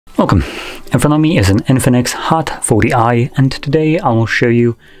Welcome. In front of me is an INFINIX Hot 40i, and today I will show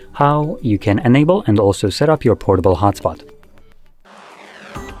you how you can enable and also set up your portable hotspot.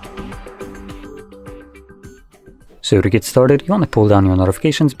 So to get started, you want to pull down your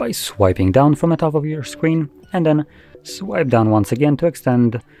notifications by swiping down from the top of your screen, and then swipe down once again to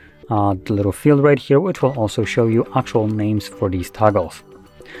extend the little field right here, which will also show you actual names for these toggles.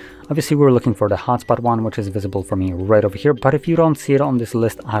 Obviously, we're looking for the hotspot one, which is visible for me right over here, but if you don't see it on this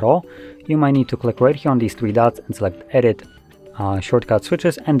list at all, you might need to click right here on these three dots and select Edit Shortcut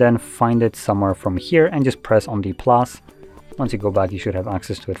Switches, and then find it somewhere from here and just press on the plus. Once you go back, you should have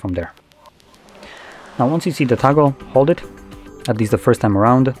access to it from there. Now, once you see the toggle, hold it, at least the first time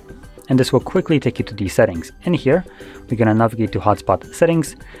around, and this will quickly take you to the settings. In here, we're going to navigate to hotspot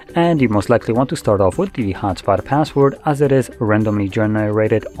settings, and you most likely want to start off with the hotspot password, as it is randomly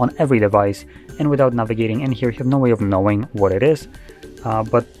generated on every device, and without navigating in here, you have no way of knowing what it is.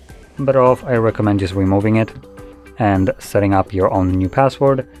 But better off, I recommend just removing it and setting up your own new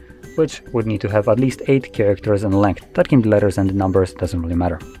password, which would need to have at least 8 characters in length. That can be letters and numbers, doesn't really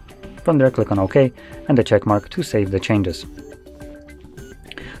matter. From there, click on OK and the check mark to save the changes.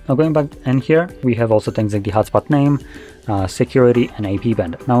 Now, going back in here, we have also things like the hotspot name, security, and AP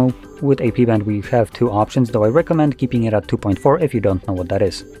band. Now, with AP band, we have two options, though I recommend keeping it at 2.4 if you don't know what that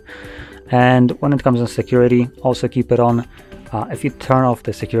is. And when it comes to security, also keep it on. If you turn off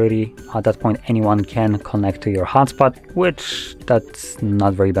the security, at that point, anyone can connect to your hotspot, which that's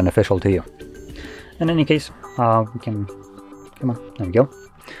not very beneficial to you. In any case, we can, come on, there we go.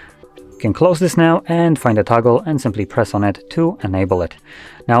 You can close this now and find a toggle and simply press on it to enable it.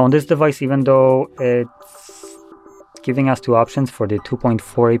 Now on this device, even though it's giving us two options for the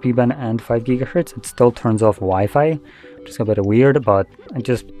 2.4 AP band and 5 GHz, it still turns off Wi-Fi, which is a bit weird, but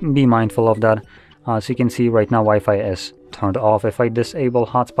just be mindful of that. So you can see right now Wi-Fi is turned off. If I disable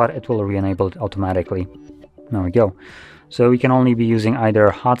hotspot, it will re-enable it automatically. There we go. So we can only be using either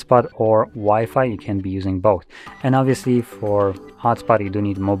hotspot or Wi-Fi. You can be using both. And obviously for hotspot, you do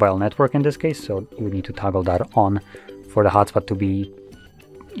need mobile network in this case, so you need to toggle that on for the hotspot to be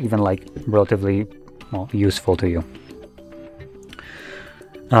even like relatively useful to you.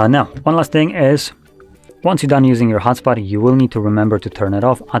 Now, one last thing is, once you're done using your hotspot, you will need to remember to turn it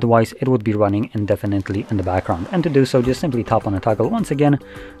off, otherwise it would be running indefinitely in the background. And to do so, just simply tap on the toggle once again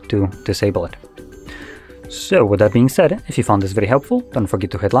to disable it. So with that being said, if you found this very helpful, don't forget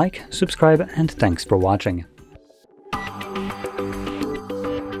to hit like, subscribe, and thanks for watching.